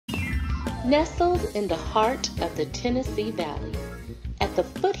Nestled in the heart of the Tennessee Valley, at the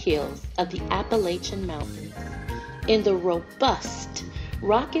foothills of the Appalachian Mountains, in the robust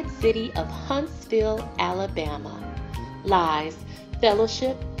Rocket City of Huntsville, Alabama, lies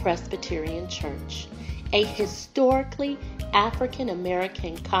Fellowship Presbyterian Church, a historically African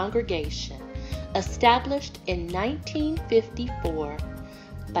American congregation established in 1954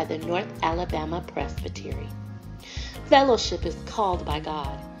 by the North Alabama Presbytery. Fellowship is called by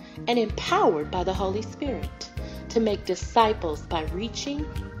God and empowered by the Holy Spirit to make disciples by reaching,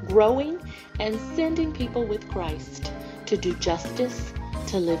 growing, and sending people with Christ to do justice,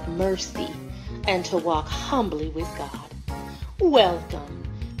 to live mercy, and to walk humbly with God. Welcome.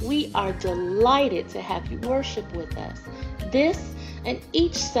 We are delighted to have you worship with us this and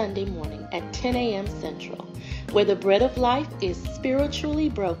each Sunday morning at 10 a.m. Central, where the bread of life is spiritually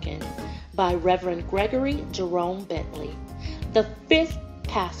broken by Reverend Gregory Jerome Bentley, the fifth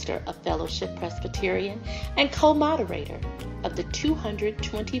pastor of Fellowship Presbyterian and co-moderator of the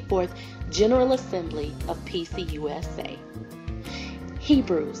 224th General Assembly of PCUSA.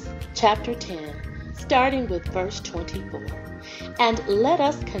 Hebrews chapter 10, starting with verse 24. And let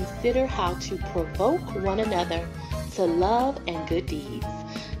us consider how to provoke one another to love and good deeds,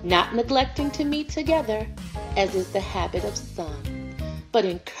 not neglecting to meet together, as is the habit of some, but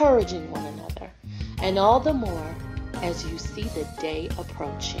encouraging one another, and all the more as you see the day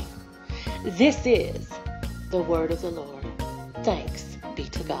approaching. This is the word of the Lord. Thanks be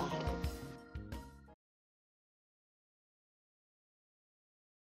to God.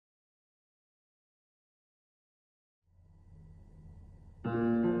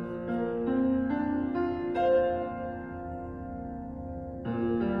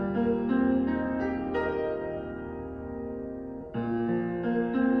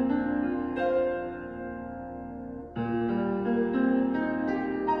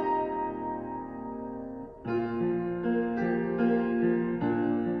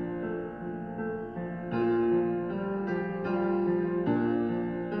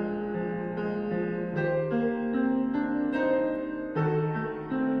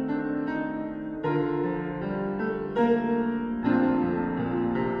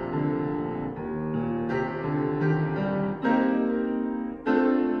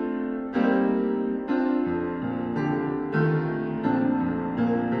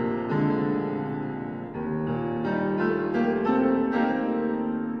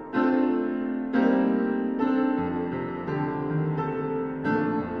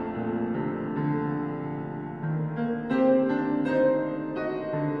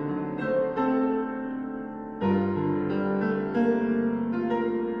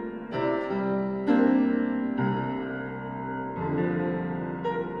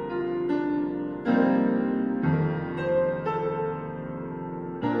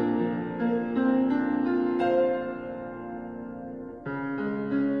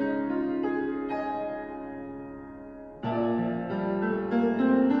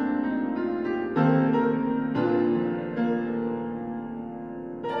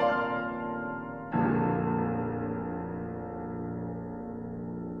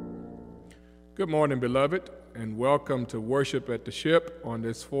 Good morning, beloved, and welcome to worship at the ship on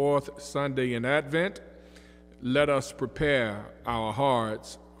this fourth Sunday in Advent. Let us prepare our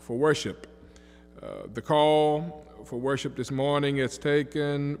hearts for worship. The call for worship this morning is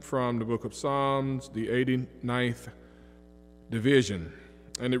taken from the book of Psalms, the 89th division,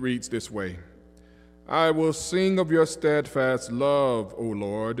 and it reads this way: I will sing of your steadfast love, O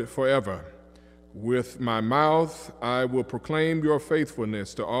Lord, forever. With my mouth I will proclaim your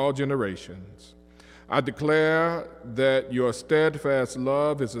faithfulness to all generations. I declare that your steadfast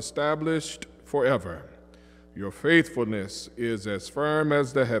love is established forever. Your faithfulness is as firm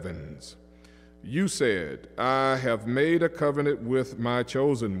as the heavens. You said, I have made a covenant with my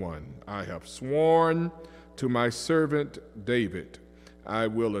chosen one. I have sworn to my servant David. I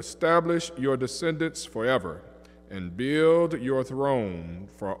will establish your descendants forever and build your throne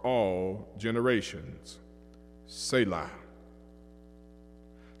for all generations. Selah.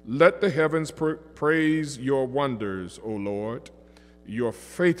 Let the heavens praise your wonders, O Lord, your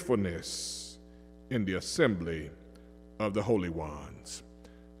faithfulness in the assembly of the holy ones.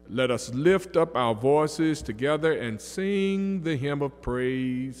 Let us lift up our voices together and sing the hymn of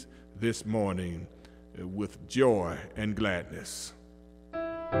praise this morning with joy and gladness.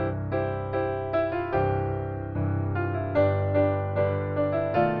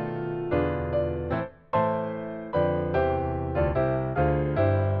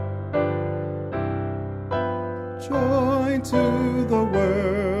 Joy to the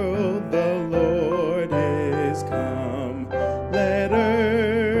world, the Lord is come. Let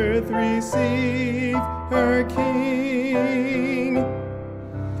earth receive her King.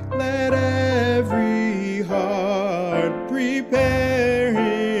 Let every heart prepare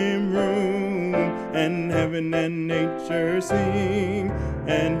him room, and heaven and nature sing,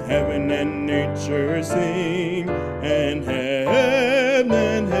 and heaven and nature sing, and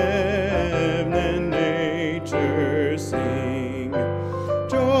heaven and nature sing.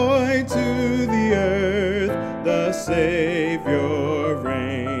 Joy to the earth, the Savior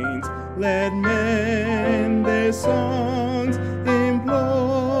reigns. Let men their songs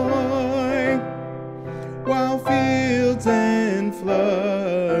employ, while fields and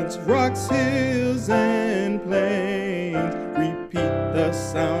floods, rocks, hills, and plains repeat the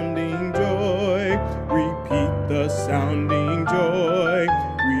sounding joy, repeat the sounding joy,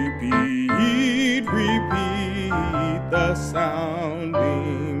 repeat, repeat the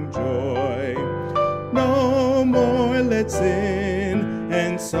sounding joy. No more let sin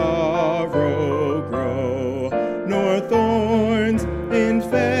and sorrow grow, nor thorns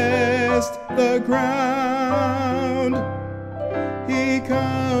infest the ground. He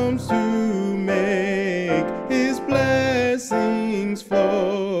comes to make his blessings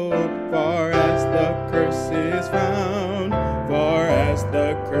flow, far as the curse is found, far as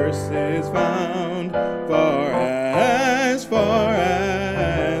the curse is found, far as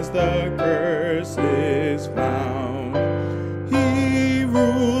the curse is found. He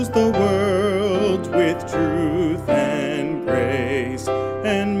rules the world with truth and grace,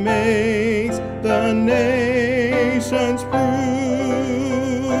 and makes the nations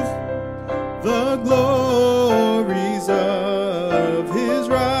prove the glories of his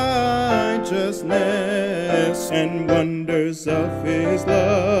righteousness, and wonders of his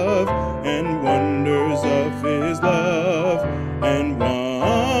love, and wonders of his love, and wonders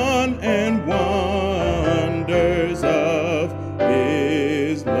of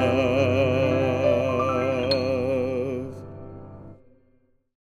his love.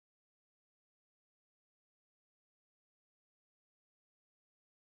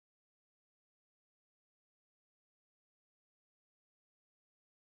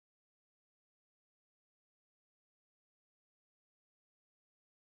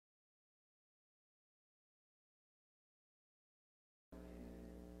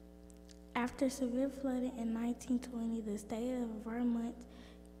 After severe flooding in 1920, the state of Vermont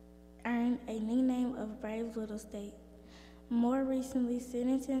earned a nickname of Brave Little State. More recently,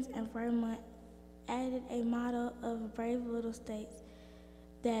 citizens in Vermont added a motto of Brave Little States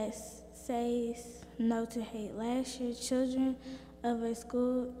that says no to hate. Last year, children of a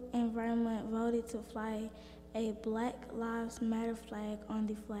school in Vermont voted to fly a Black Lives Matter flag on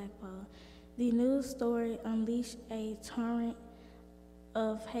the flagpole. The news story unleashed a torrent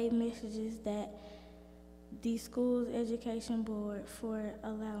of hate messages that the school's education board for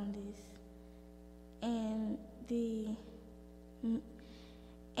allowing this, and the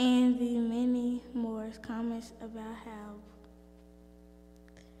many more comments about how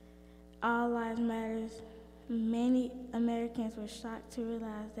all lives matters. Many Americans were shocked to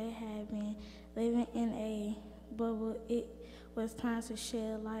realize they had been living in a bubble. It was time to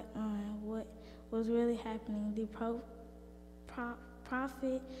shed light on what was really happening. The prophet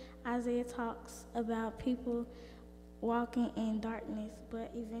Isaiah talks about people walking in darkness, but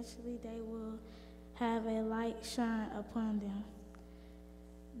eventually they will have a light shine upon them.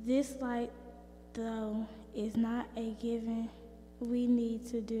 This light, though, is not a given. We need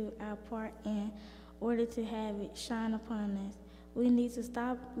to do our part in order to have it shine upon us. We need to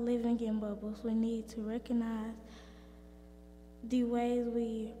stop living in bubbles. We need to recognize the ways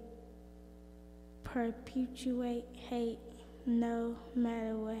we perpetuate hate, no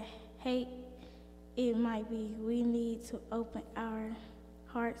matter what hate it might be. We need to open our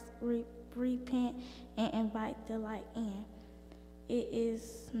hearts, repent, and invite the light in. It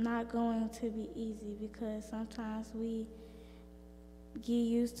is not going to be easy because sometimes we get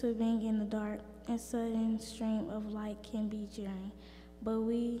used to being in the dark, and sudden stream of light can be jarring. But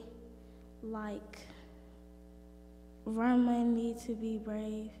we, like Vermont, need to be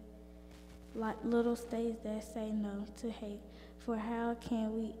brave, like little states that say no to hate. For how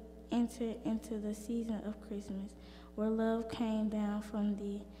can we enter into the season of Christmas, where love came down from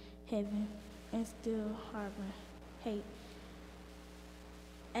the heaven and still harbor hate?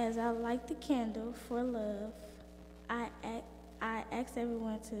 As I light the candle for love, I ask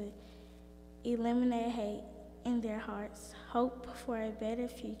everyone to eliminate hate in their hearts, hope for a better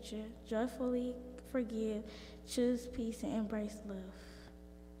future, joyfully forgive, choose peace, and embrace love.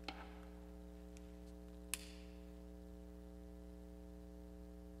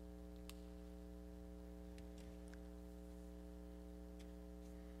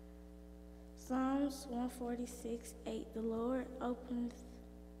 Psalms 146:8. The Lord opens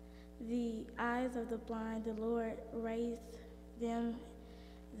the eyes of the blind. The Lord raised them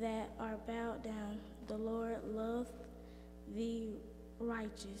that are bowed down. The Lord loveth the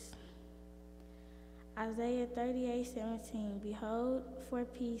righteous. Isaiah 38:17. Behold, for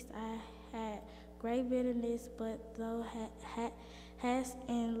peace I had great bitterness, but thou hast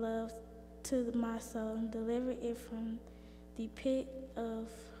in love to my soul, deliver it from the pit of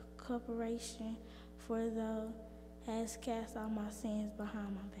corruption, for thou hast cast all my sins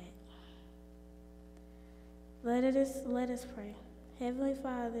behind my back. Let us pray. Heavenly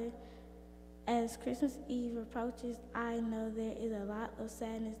Father, as Christmas Eve approaches, I know there is a lot of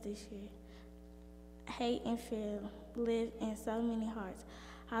sadness this year. Hate and fear live in so many hearts.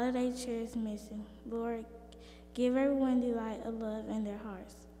 Holiday cheer is missing. Lord, give everyone the light of love in their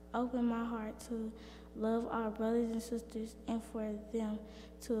hearts. Open my heart to love our brothers and sisters and for them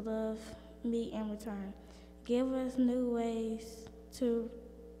to love me in return. Give us new ways to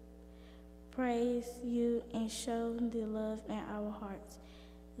praise you and show the love in our hearts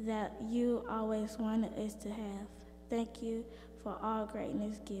that you always wanted us to have. Thank you for all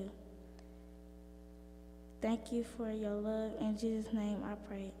greatness give. Thank you for your love. In Jesus' name I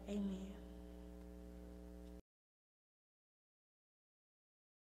pray. Amen.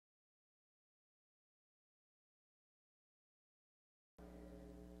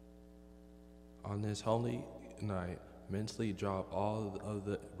 On this holy night, mentally drop all of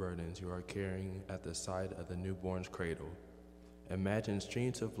the burdens you are carrying at the side of the newborn's cradle. Imagine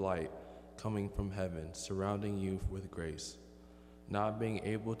streams of light coming from heaven, surrounding you with grace. Not being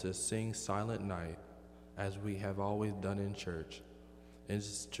able to sing Silent Night, as we have always done in church,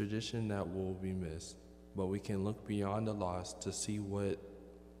 is a tradition that will be missed, but we can look beyond the loss to see what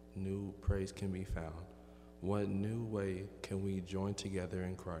new praise can be found. What new way can we join together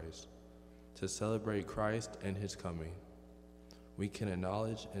in Christ to celebrate Christ and his coming? We can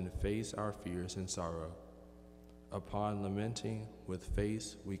acknowledge and face our fears and sorrow. Upon lamenting with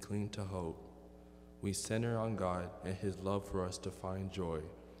faith, we cling to hope. We center on God and his love for us to find joy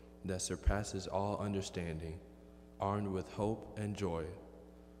that surpasses all understanding. Armed with hope and joy,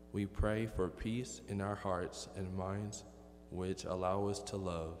 we pray for peace in our hearts and minds, which allow us to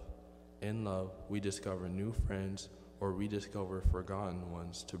love. In love, we discover new friends or rediscover forgotten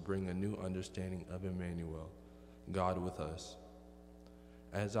ones to bring a new understanding of Emmanuel, God with us.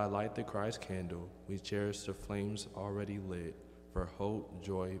 As I light the Christ candle, we cherish the flames already lit for hope,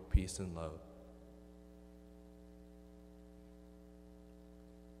 joy, peace, and love.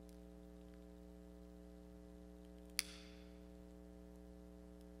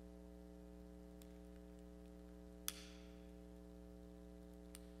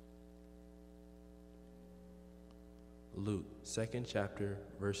 Luke, 2nd chapter,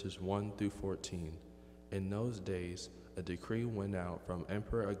 verses 1 through 14. In those days, a decree went out from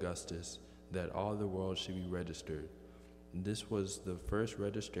Emperor Augustus that all the world should be registered. This was the first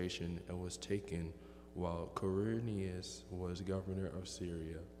registration and was taken while Quirinius was governor of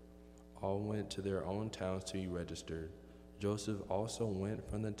Syria. All went to their own towns to be registered. Joseph also went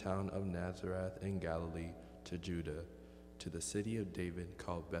from the town of Nazareth in Galilee to Judah, to the city of David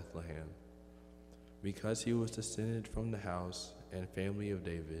called Bethlehem, because he was descended from the house and family of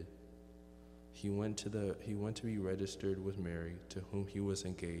David. He went to be registered with Mary, to whom he was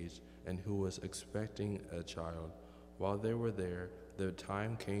engaged, and who was expecting a child. While they were there, the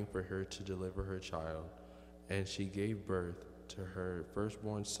time came for her to deliver her child, and she gave birth to her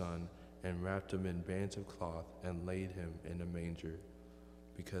firstborn son, and wrapped him in bands of cloth, and laid him in a manger,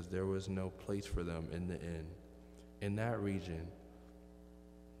 because there was no place for them in the inn. In that region,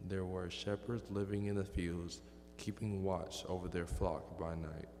 there were shepherds living in the fields, keeping watch over their flock by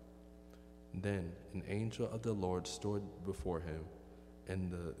night. Then an angel of the Lord stood before him, and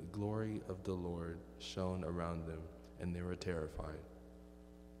the glory of the Lord shone around them, and they were terrified.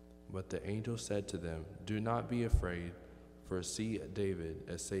 But the angel said to them, "Do not be afraid, for see David,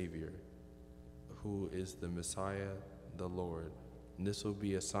 a Savior, who is the Messiah, the Lord. This will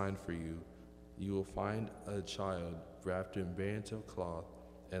be a sign for you. You will find a child wrapped in bands of cloth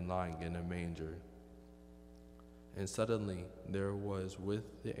and lying in a manger." And suddenly there was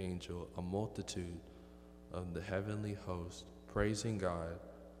with the angel a multitude of the heavenly host, praising God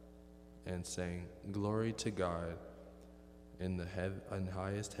and saying, "Glory to God in the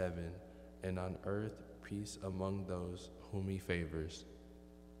highest heaven, and on earth peace among those whom he favors."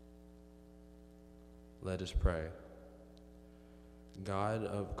 Let us pray. God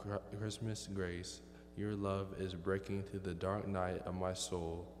of Christmas grace, your love is breaking through the dark night of my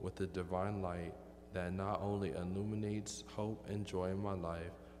soul with the divine light that not only illuminates hope and joy in my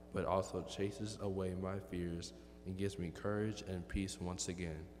life, but also chases away my fears and gives me courage and peace once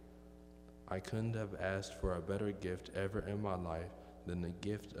again. I couldn't have asked for a better gift ever in my life than the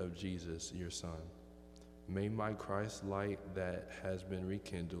gift of Jesus, your Son. May my Christ light that has been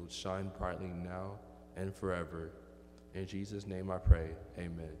rekindled shine brightly now and forever. In Jesus' name I pray,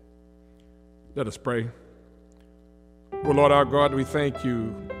 amen. Let us pray. Oh Lord our God, we thank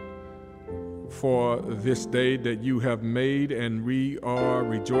you for this day that you have made, and we are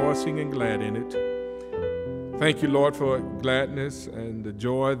rejoicing and glad in it. Thank you, Lord, for gladness and the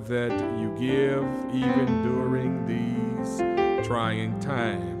joy that you give even during these trying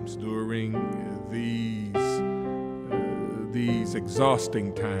times, during these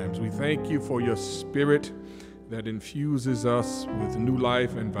exhausting times. We thank you for your Spirit that infuses us with new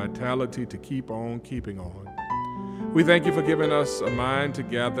life and vitality to keep on keeping on. We thank you for giving us a mind to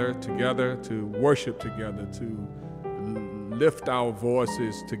gather together, to worship together, to lift our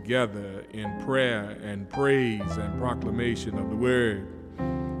voices together in prayer and praise and proclamation of the Word.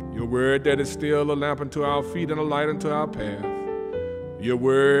 Your Word that is still a lamp unto our feet and a light unto our path. Your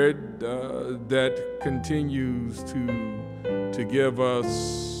Word that continues to give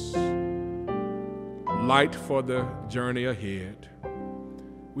us light for the journey ahead.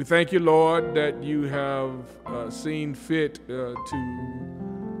 We thank you, Lord, that you have seen fit to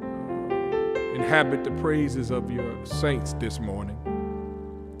inhabit the praises of your saints this morning.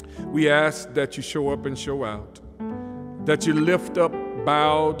 We ask that you show up and show out, that you lift up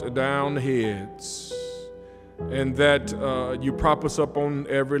bowed down heads, and that you prop us up on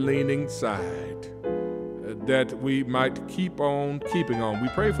every leaning side, that we might keep on keeping on. We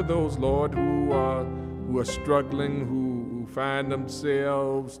pray for those, Lord, who are struggling, who find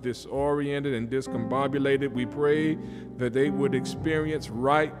themselves disoriented and discombobulated. We pray that they would experience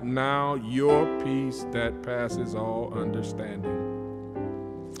right now your peace that passes all understanding.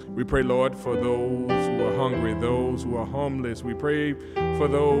 We pray, Lord, for those who are hungry, those who are homeless. We pray for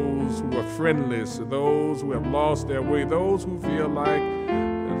those who are friendless, those who have lost their way, those who feel like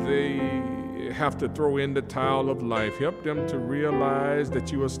they have to throw in the towel of life. Help them to realize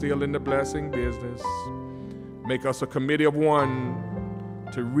that you are still in the blessing business. Make us a committee of one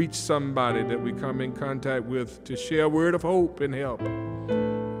to reach somebody that we come in contact with, to share a word of hope and help,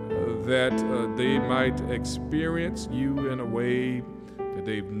 that they might experience you in a way that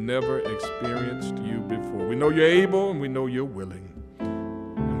they've never experienced you before. We know you're able and we know you're willing.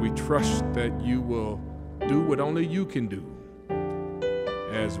 And we trust that you will do what only you can do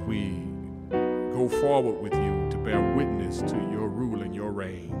as we go forward with you to bear witness to your rule and your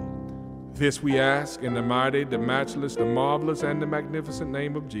reign. This we ask in the mighty, the matchless, the marvelous, and the magnificent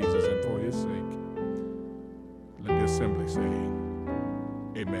name of Jesus, and for his sake. Let the assembly say,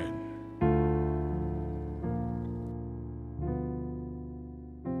 amen.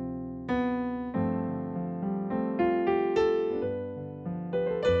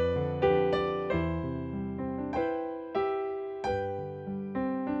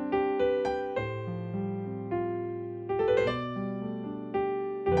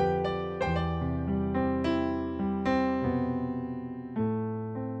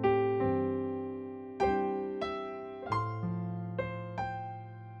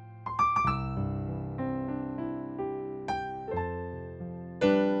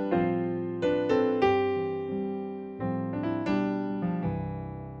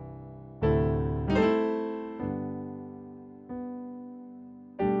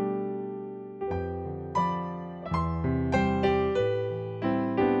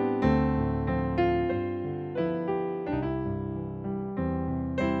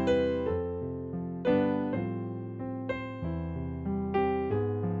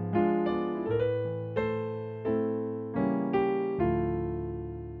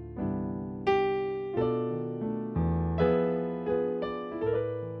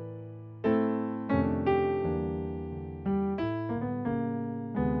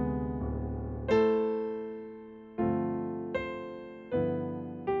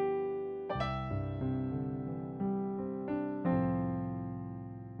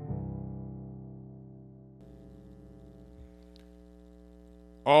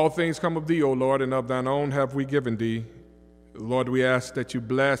 All things come of thee, O Lord, and of thine own have we given thee. Lord, we ask that you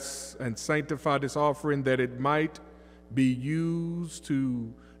bless and sanctify this offering, that it might be used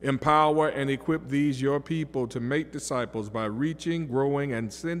to empower and equip these your people to make disciples by reaching, growing,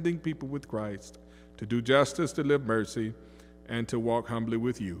 and sending people with Christ, to do justice, to live mercy, and to walk humbly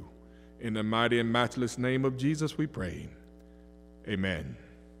with you. In the mighty and matchless name of Jesus we pray. Amen.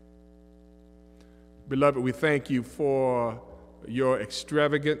 Beloved, we thank you for your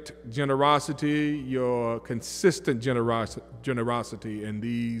extravagant generosity, your consistent generosity in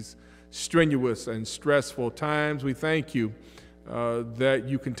these strenuous and stressful times. We thank you that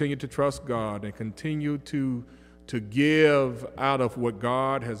you continue to trust God and continue to give out of what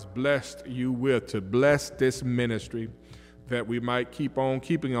God has blessed you with, to bless this ministry, that we might keep on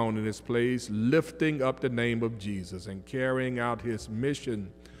keeping on in this place, lifting up the name of Jesus and carrying out his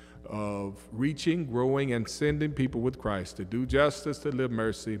mission of reaching, growing, and sending people with Christ to do justice, to live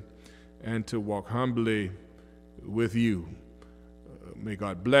mercy, and to walk humbly with you. May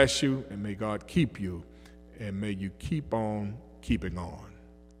God bless you, and may God keep you, and may you keep on keeping on.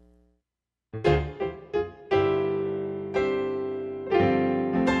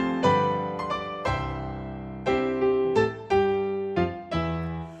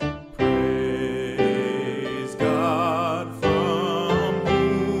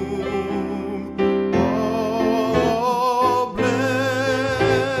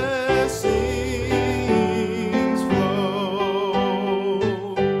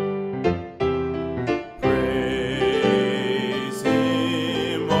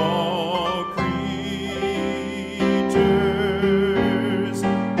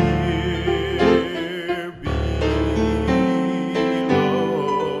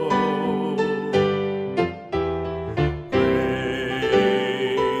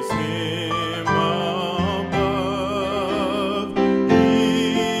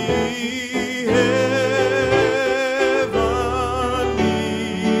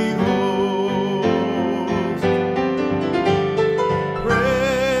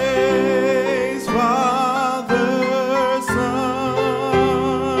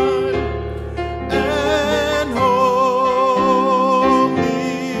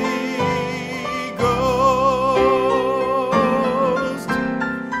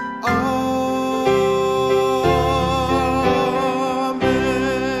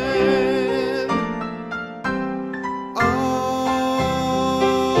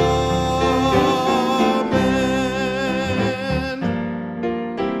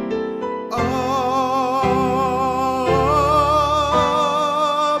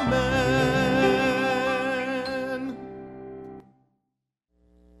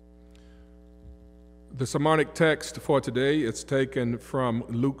 The sermonic text for today is taken from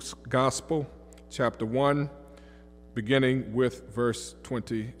Luke's Gospel, chapter 1, beginning with verse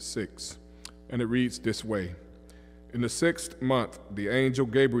 26. And it reads this way: In the 6th month, the angel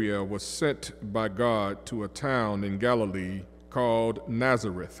Gabriel was sent by God to a town in Galilee called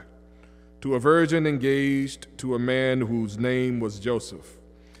Nazareth, to a virgin engaged to a man whose name was Joseph,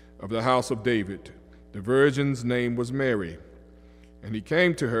 of the house of David. The virgin's name was Mary. And he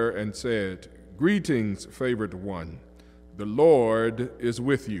came to her and said, Greetings, favored one, the Lord is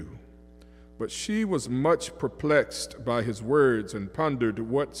with you. But she was much perplexed by his words and pondered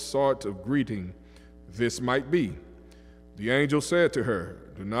what sort of greeting this might be. The angel said to her,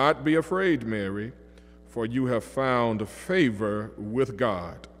 Do not be afraid, Mary, for you have found favor with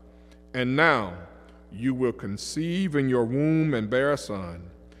God. And now you will conceive in your womb and bear a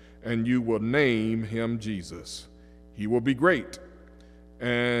son, and you will name him Jesus. He will be great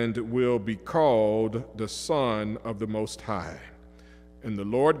and will be called the Son of the Most High. And the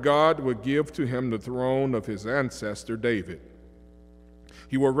Lord God will give to him the throne of his ancestor David.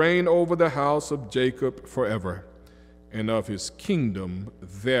 He will reign over the house of Jacob forever, and of his kingdom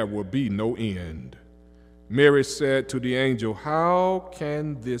there will be no end. Mary said to the angel, How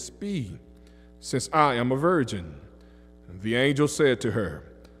can this be, since I am a virgin? The angel said to her,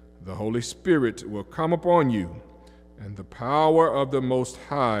 The Holy Spirit will come upon you, and the power of the Most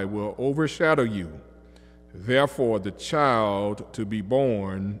High will overshadow you. Therefore, the child to be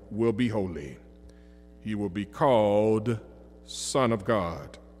born will be holy. He will be called Son of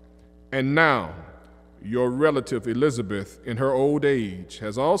God. And now, your relative Elizabeth, in her old age,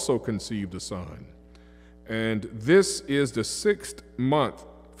 has also conceived a son. And this is the 6th month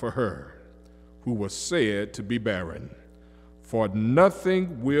for her, who was said to be barren. For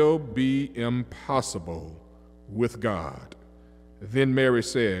nothing will be impossible with God. Then Mary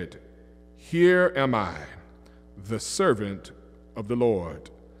said, Here am I, the servant of the Lord.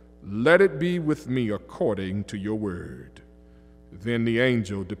 Let it be with me according to your word. Then the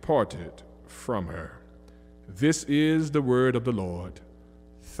angel departed from her. This is the word of the Lord.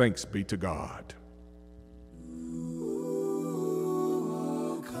 Thanks be to God.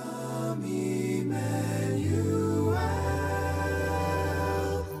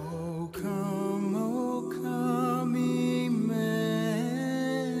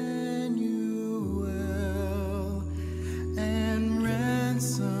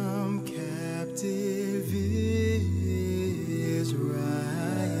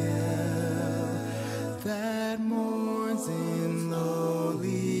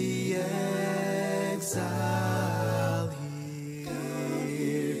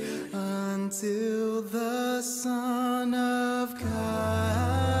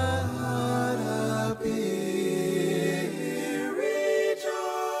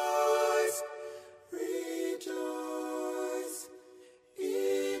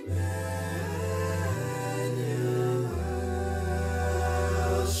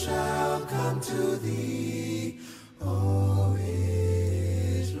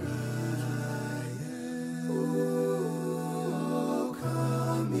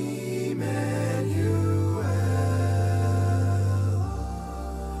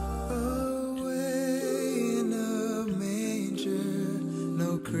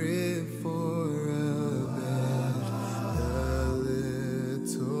 crib for a bed. The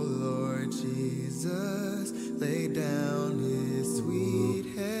little Lord Jesus laid down his sweet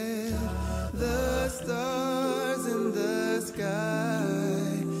head. The stars in the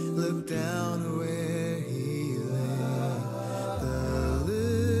sky looked down where he lay. The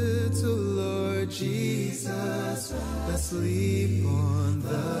little Lord Jesus asleep on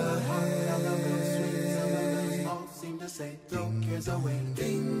the hay. All seem to say, throw cares away.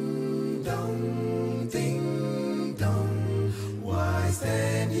 Ding dong, ding dong. Why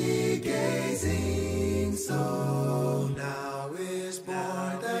stand ye gazing so? Now is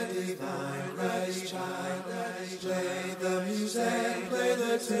born the divine Christ child. Play the music, play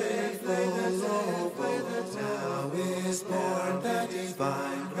the tinfoil over. Now is born the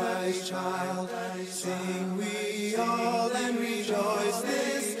divine Christ child. Sing we all and rejoice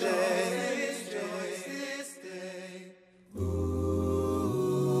this day.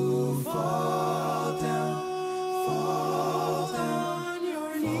 Ooh, fall down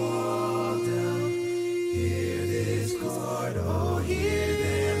your knees. Hear this chord, oh, hear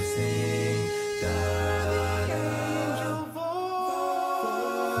them sing. Angel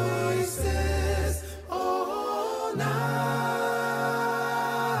voices all night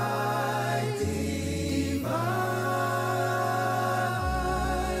divine,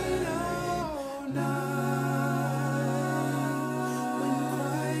 all night.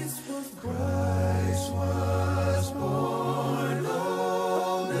 When Christ was born,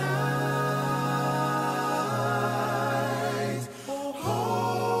 all night.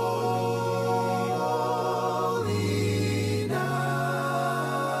 Holy night,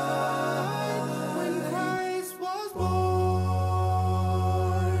 when Christ was born,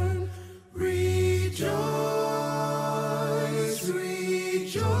 rejoice,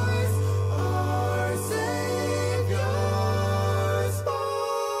 rejoice, our Savior's born.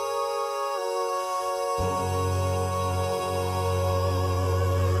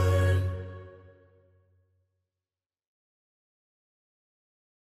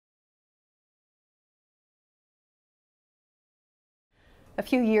 A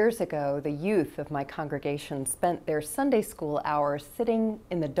few years ago, the youth of my congregation spent their Sunday school hours sitting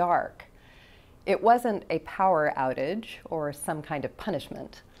in the dark. It wasn't a power outage or some kind of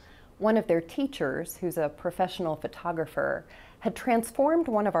punishment. One of their teachers, who's a professional photographer, had transformed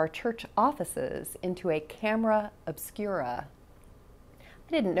one of our church offices into a camera obscura.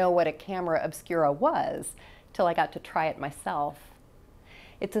 I didn't know what a camera obscura was till I got to try it myself.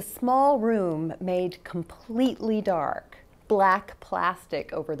 It's a small room made completely dark, black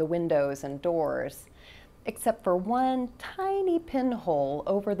plastic over the windows and doors, except for one tiny pinhole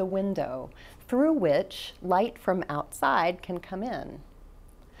over the window through which light from outside can come in.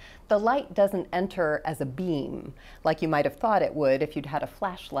 The light doesn't enter as a beam, like you might have thought it would if you'd had a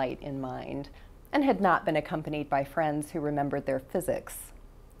flashlight in mind, and had not been accompanied by friends who remembered their physics.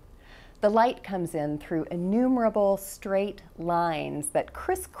 The light comes in through innumerable straight lines that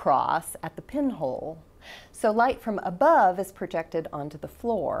crisscross at the pinhole. So light from above is projected onto the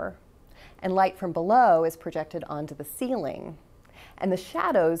floor, and light from below is projected onto the ceiling. And the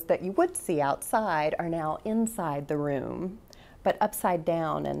shadows that you would see outside are now inside the room, but upside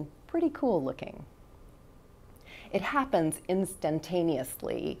down and pretty cool looking. It happens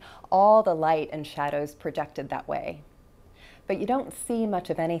instantaneously, all the light and shadows projected that way. But you don't see much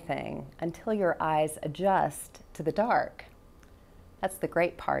of anything until your eyes adjust to the dark. That's the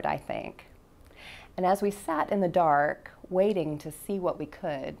great part, I think. And as we sat in the dark, waiting to see what we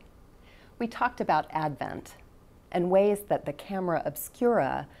could, we talked about Advent and ways that the camera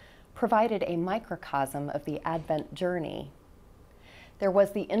obscura provided a microcosm of the Advent journey. There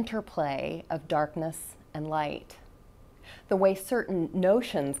was the interplay of darkness and light, the way certain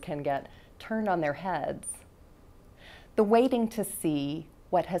notions can get turned on their heads, the waiting to see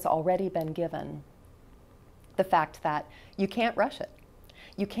what has already been given, the fact that you can't rush it.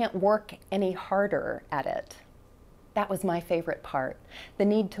 You can't work any harder at it. That was my favorite part, the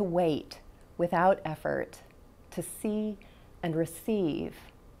need to wait without effort to see and receive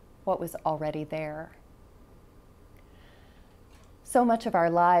what was already there. So much of our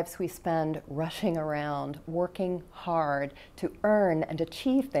lives we spend rushing around, working hard to earn and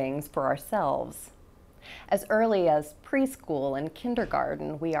achieve things for ourselves. As early as preschool and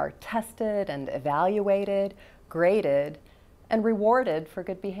kindergarten, we are tested and evaluated, graded, and rewarded for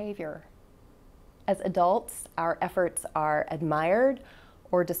good behavior. As adults, our efforts are admired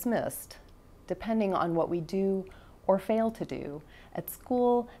or dismissed, depending on what we do or fail to do at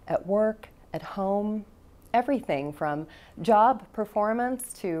school, at work, at home, everything from job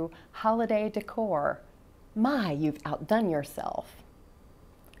performance to holiday decor. My, you've outdone yourself.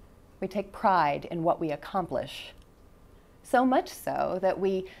 We take pride in what we accomplish. So much so that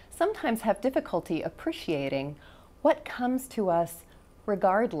we sometimes have difficulty appreciating what comes to us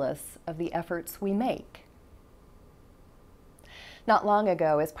regardless of the efforts we make. Not long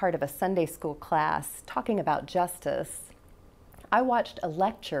ago, as part of a Sunday school class talking about justice, I watched a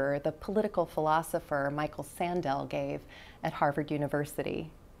lecture the political philosopher Michael Sandel gave at Harvard University.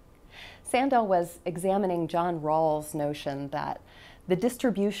 Sandel was examining John Rawls' notion that the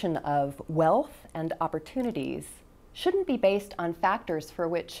distribution of wealth and opportunities shouldn't be based on factors for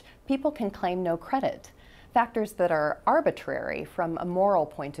which people can claim no credit, factors that are arbitrary from a moral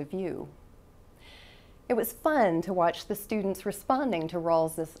point of view. It was fun to watch the students responding to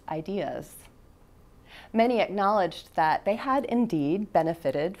Rawls' ideas. Many acknowledged that they had indeed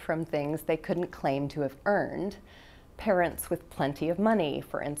benefited from things they couldn't claim to have earned. Parents with plenty of money,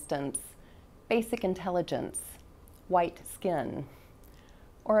 for instance, basic intelligence, white skin,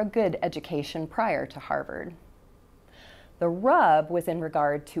 or a good education prior to Harvard. The rub was in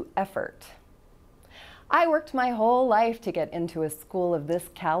regard to effort. I worked my whole life to get into a school of this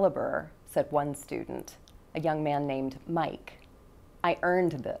caliber, said one student, a young man named Mike. I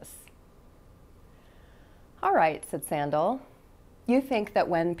earned this. All right, said Sandel. You think that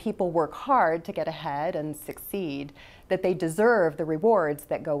when people work hard to get ahead and succeed, that they deserve the rewards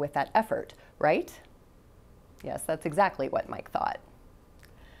that go with that effort, right? Yes, that's exactly what Mike thought.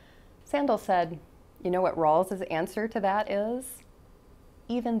 Sandel said, you know what Rawls' answer to that is?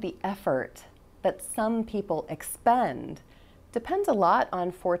 Even the effort that some people expend depends a lot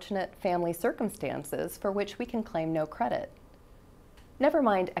on fortunate family circumstances for which we can claim no credit. Never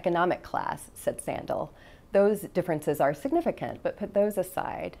mind economic class, said Sandel. Those differences are significant, but put those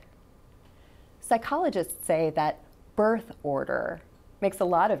aside. Psychologists say that birth order makes a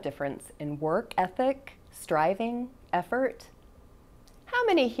lot of difference in work ethic, striving, effort. How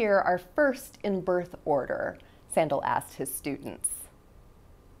many here are first in birth order? Sandel asked his students.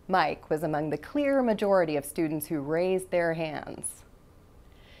 Mike was among the clear majority of students who raised their hands.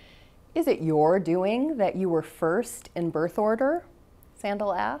 Is it your doing that you were first in birth order?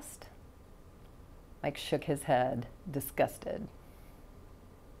 Sandel asked. Mike shook his head, disgusted.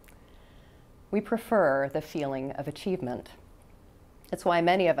 We prefer the feeling of achievement. It's why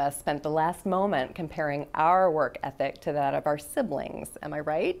many of us spent the last moment comparing our work ethic to that of our siblings. Am I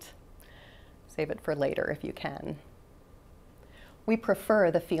right? Save it for later if you can. We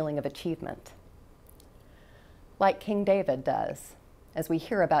prefer the feeling of achievement, like King David does, as we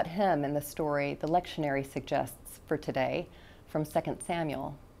hear about him in the story the lectionary suggests for today from 2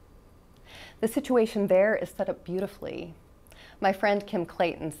 Samuel. The situation there is set up beautifully. My friend Kim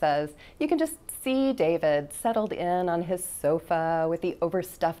Clayton says, you can just see David settled in on his sofa with the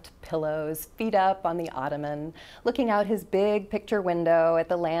overstuffed pillows, feet up on the ottoman, looking out his big picture window at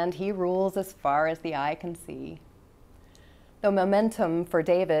the land he rules as far as the eye can see. The momentum for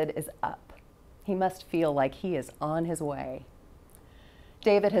David is up. He must feel like he is on his way.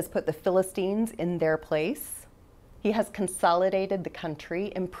 David has put the Philistines in their place. He has consolidated the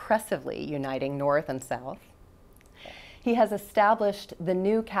country, impressively uniting north and south. He has established the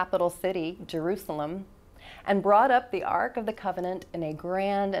new capital city, Jerusalem, and brought up the Ark of the Covenant in a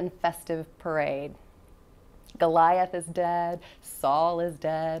grand and festive parade. Goliath is dead, Saul is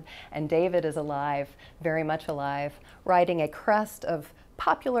dead, and David is alive, very much alive, riding a crest of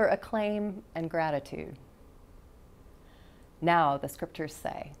popular acclaim and gratitude. Now, the scriptures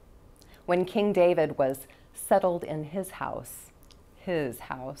say, when King David was settled in his house,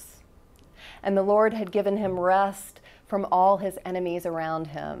 and the Lord had given him rest from all his enemies around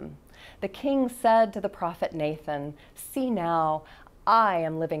him, the king said to the prophet Nathan, see now, I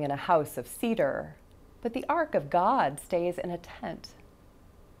am living in a house of cedar, but the ark of God stays in a tent.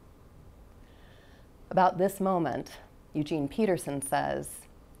 About this moment, Eugene Peterson says,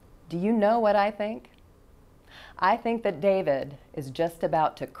 do you know what I think? I think that David is just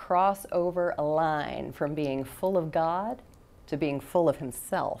about to cross over a line from being full of God to being full of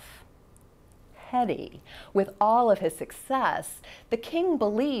himself. Heady, with all of his success, the king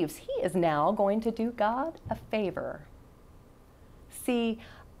believes he is now going to do God a favor. See,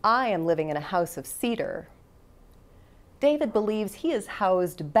 I am living in a house of cedar. David believes he is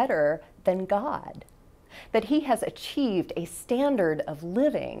housed better than God, that he has achieved a standard of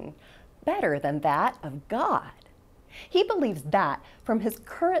living better than that of God. He believes that from his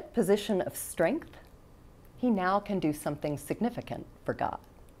current position of strength, he now can do something significant for God.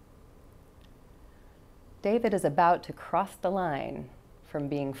 David is about to cross the line from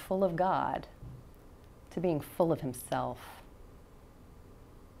being full of God to being full of himself.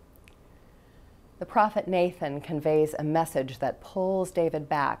 the prophet Nathan conveys a message that pulls David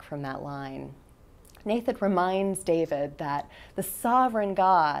back from that line. Nathan reminds David that the sovereign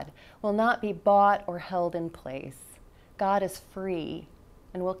God will not be bought or held in place. God is free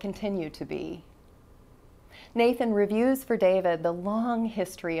and will continue to be. Nathan reviews for David the long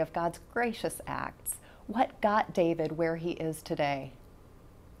history of God's gracious acts. What got David where he is today?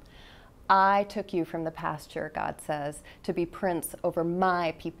 I took you from the pasture, God says, to be prince over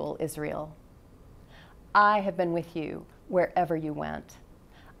my people Israel. I have been with you wherever you went.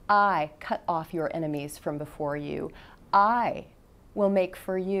 I cut off your enemies from before you. I will make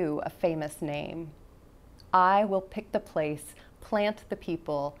for you a famous name. I will pick the place, plant the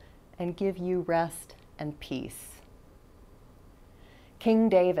people, and give you rest and peace. King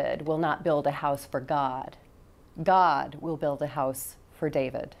David will not build a house for God. God will build a house for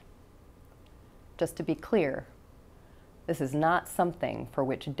David. Just to be clear, this is not something for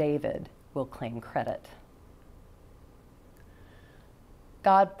which David will claim credit.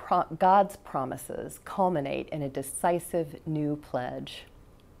 God's promises culminate in a decisive new pledge.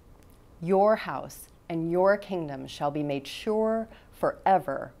 Your house and your kingdom shall be made sure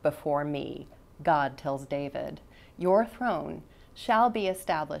forever before me, God tells David. Your throne shall be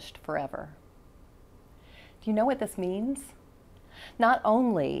established forever. Do you know what this means? Not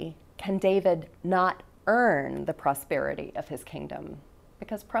only can David not earn the prosperity of his kingdom,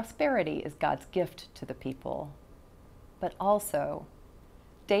 because prosperity is God's gift to the people, but also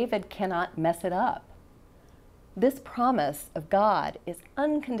David cannot mess it up. This promise of God is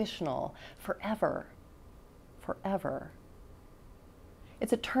unconditional forever, forever.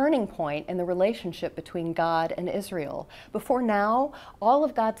 It's a turning point in the relationship between God and Israel. Before now, all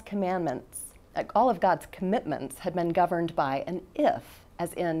of God's commitments had been governed by an if,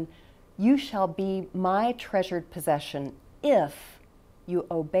 as in, you shall be my treasured possession if you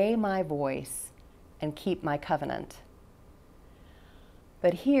obey my voice and keep my covenant.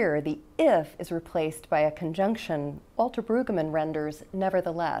 But here, the if is replaced by a conjunction Walter Brueggemann renders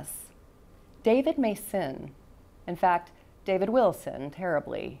nevertheless. David may sin. In fact, David will sin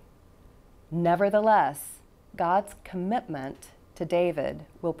terribly. Nevertheless, God's commitment to David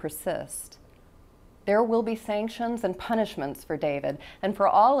will persist. There will be sanctions and punishments for David and for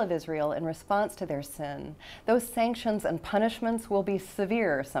all of Israel in response to their sin. Those sanctions and punishments will be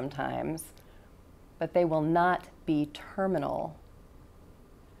severe sometimes, but they will not be terminal.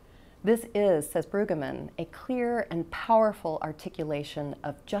 This is, says Brueggemann, a clear and powerful articulation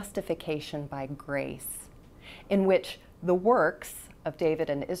of justification by grace, in which the works of David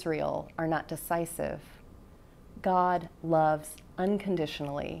and Israel are not decisive. God loves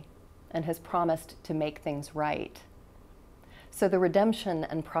unconditionally and has promised to make things right. So the redemption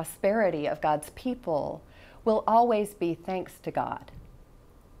and prosperity of God's people will always be thanks to God,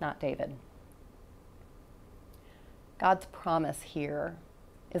 not David. God's promise here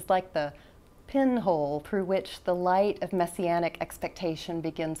is like the pinhole through which the light of messianic expectation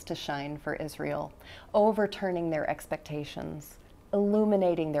begins to shine for Israel, overturning their expectations,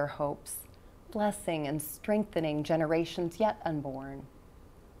 illuminating their hopes, blessing and strengthening generations yet unborn.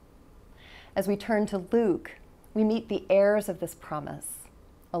 As we turn to Luke, we meet the heirs of this promise,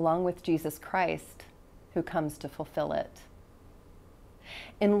 along with Jesus Christ, who comes to fulfill it.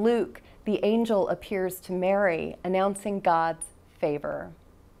 In Luke, the angel appears to Mary, announcing God's favor.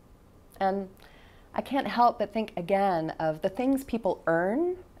 And I can't help but think again of the things people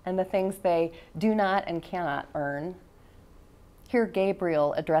earn and the things they do not and cannot earn. Here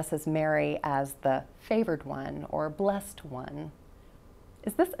Gabriel addresses Mary as the favored one or blessed one.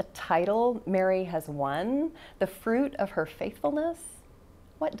 Is this a title Mary has won, the fruit of her faithfulness?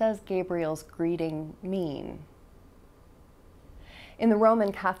 What does Gabriel's greeting mean? In the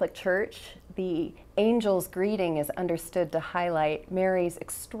Roman Catholic Church, the angel's greeting is understood to highlight Mary's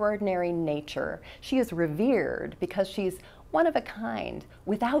extraordinary nature. She is revered because she's one of a kind,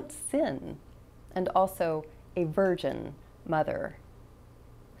 without sin, and also a virgin mother.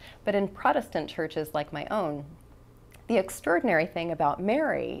 But in Protestant churches like my own, the extraordinary thing about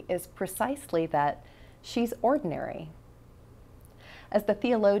Mary is precisely that she's ordinary. As the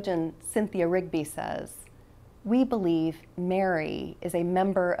theologian Cynthia Rigby says, we believe Mary is a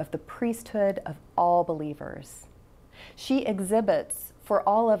member of the priesthood of all believers. She exhibits, for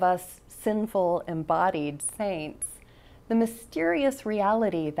all of us sinful embodied saints, the mysterious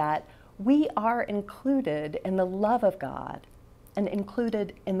reality that we are included in the love of God and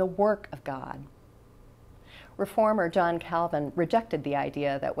included in the work of God. Reformer John Calvin rejected the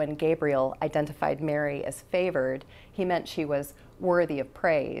idea that when Gabriel identified Mary as favored, he meant she was worthy of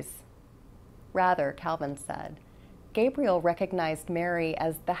praise. Rather, Calvin said, Gabriel recognized Mary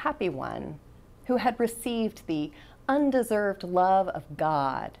as the happy one, who had received the undeserved love of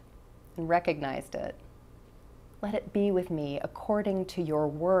God and recognized it. "Let it be with me according to your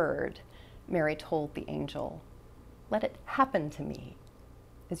word," Mary told the angel. "Let it happen to me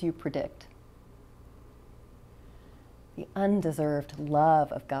as you predict." The undeserved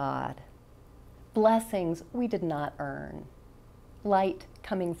love of God. Blessings we did not earn. Light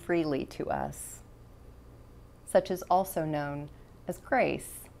coming freely to us. Such is also known as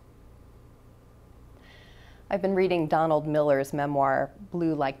grace. I've been reading Donald Miller's memoir,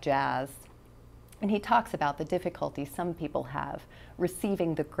 Blue Like Jazz, and he talks about the difficulty some people have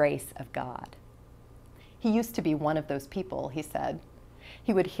receiving the grace of God. He used to be one of those people, he said.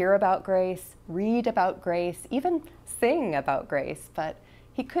 He would hear about grace, read about grace, even sing about grace, but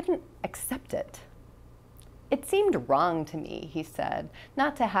he couldn't accept it. "It seemed wrong to me," he said,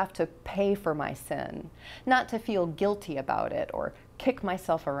 "not to have to pay for my sin, not to feel guilty about it or kick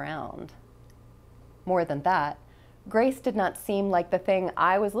myself around. More than that, grace did not seem like the thing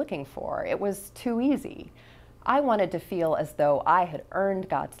I was looking for. It was too easy. I wanted to feel as though I had earned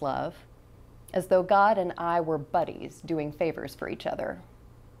God's love, as though God and I were buddies doing favors for each other."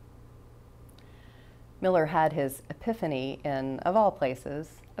 Miller had his epiphany in, of all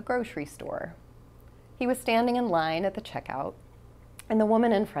places, a grocery store. He was standing in line at the checkout, and the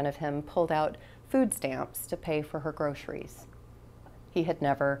woman in front of him pulled out food stamps to pay for her groceries. He had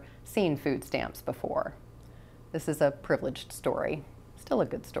never seen food stamps before. This is a privileged story. Still a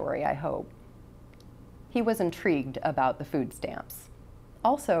good story, I hope. He was intrigued about the food stamps.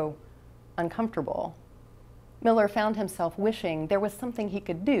 Also uncomfortable. Miller found himself wishing there was something he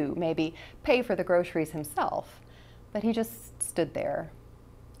could do, maybe pay for the groceries himself, but he just stood there.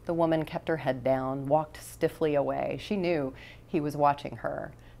 The woman kept her head down, walked stiffly away. She knew he was watching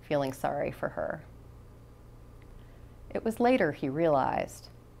her, feeling sorry for her. It was later he realized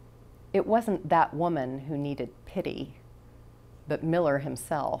it wasn't that woman who needed pity, but Miller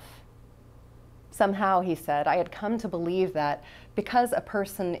himself. Somehow, he said, I had come to believe that because a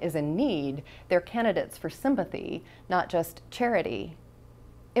person is in need, they're candidates for sympathy, not just charity.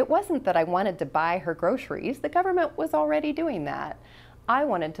 It wasn't that I wanted to buy her groceries. The government was already doing that. I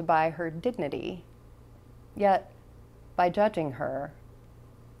wanted to buy her dignity. Yet, by judging her,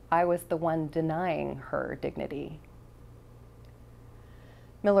 I was the one denying her dignity.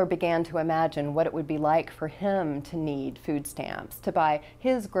 Miller began to imagine what it would be like for him to need food stamps, to buy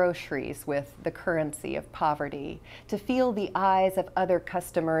his groceries with the currency of poverty, to feel the eyes of other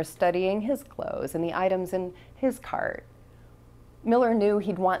customers studying his clothes and the items in his cart. Miller knew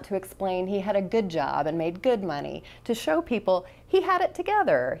he'd want to explain he had a good job and made good money, to show people he had it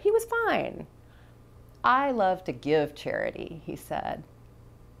together, he was fine. I love to give charity, he said,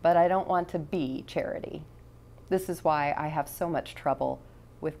 but I don't want to be charity. This is why I have so much trouble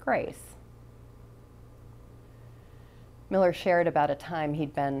with grace. Miller shared about a time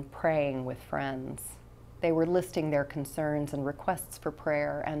he'd been praying with friends. They were listing their concerns and requests for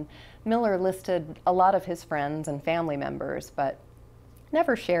prayer, and Miller listed a lot of his friends and family members, but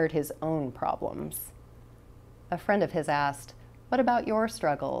never shared his own problems. A friend of his asked, "What about your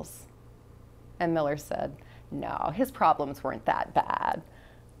struggles?" And Miller said, "No, his problems weren't that bad."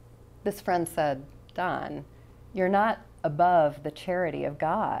 This friend said, "Don, you're not above the charity of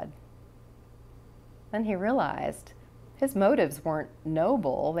God." Then he realized his motives weren't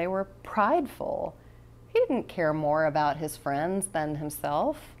noble, they were prideful. He didn't care more about his friends than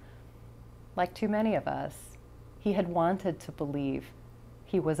himself. Like too many of us, he had wanted to believe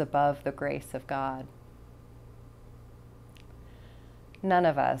he was above the grace of God. None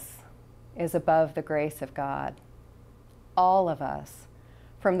of us is above the grace of God. All of us,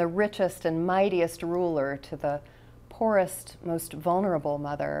 from the richest and mightiest ruler to the poorest, most vulnerable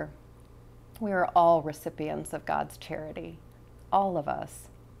mother, we are all recipients of God's charity, all of us.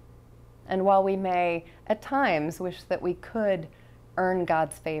 And while we may, at times, wish that we could earn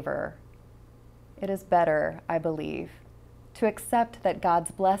God's favor, it is better, I believe, to accept that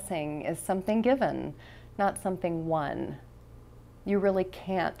God's blessing is something given, not something won. You really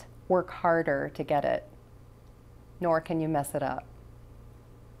can't work harder to get it, nor can you mess it up.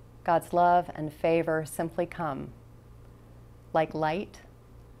 God's love and favor simply come, like light,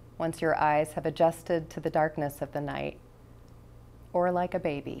 once your eyes have adjusted to the darkness of the night, or like a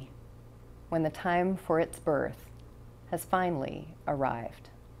baby, when the time for its birth has finally arrived.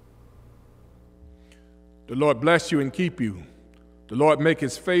 The Lord bless you and keep you. The Lord make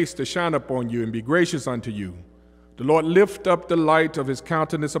his face to shine upon you and be gracious unto you. The Lord lift up the light of his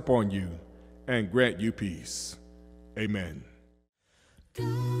countenance upon you and grant you peace. Amen.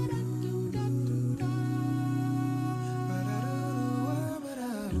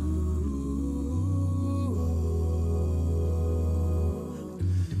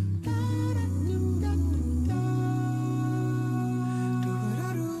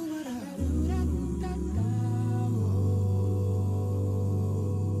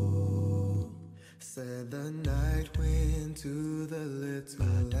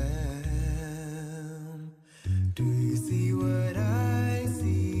 Do you see what I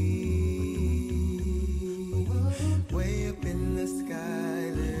see? Way up in the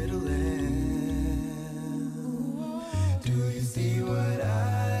sky, little lamb. Do you see what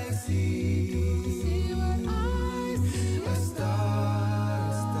I see? A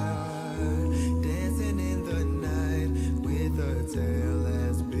star dancing in the night with a tail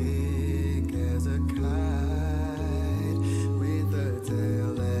as big as a kite, with a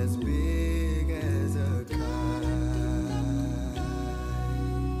tail as big as a kite.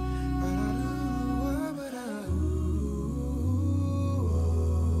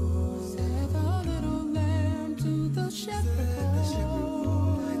 Said the little lamb to the shepherd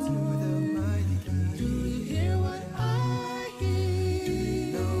boy, To the mighty king. do you hear what I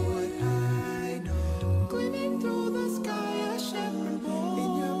hear? Know what I know. Gleaming through the sky, a shepherd boy.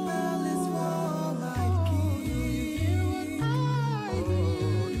 In your palace for Almighty Do you hear what I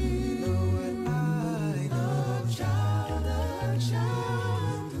hear? know what I know. A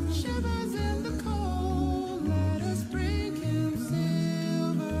child shivers in the cold. Let us bring him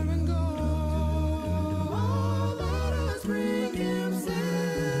silver and gold. Let us bring him silver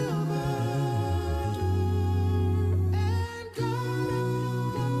and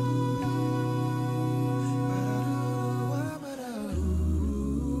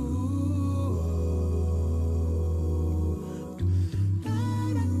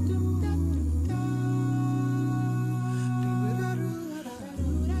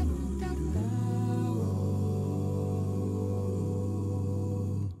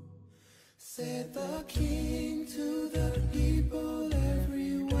Said the king to the people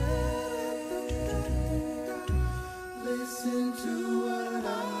everywhere. Listen to what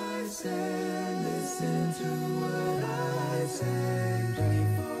I say. Listen to what I say. Pray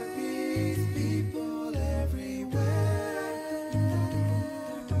for peace, people everywhere.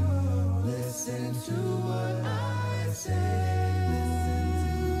 Listen to what I say. Listen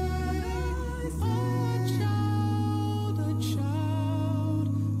to what I say. a child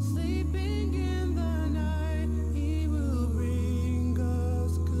sleeping in the night. He will bring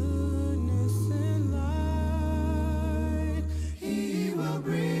us goodness and light. He will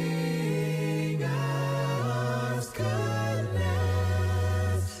bring us goodness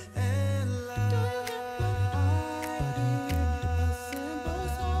and light. A simple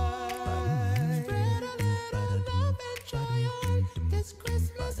song, spread a little love and joy on this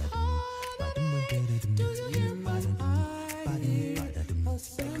Christmas holiday. Do you hear what I hear? A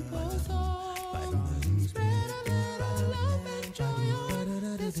simple song, spread a little love and joy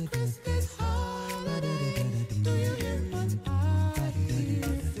on this Christmas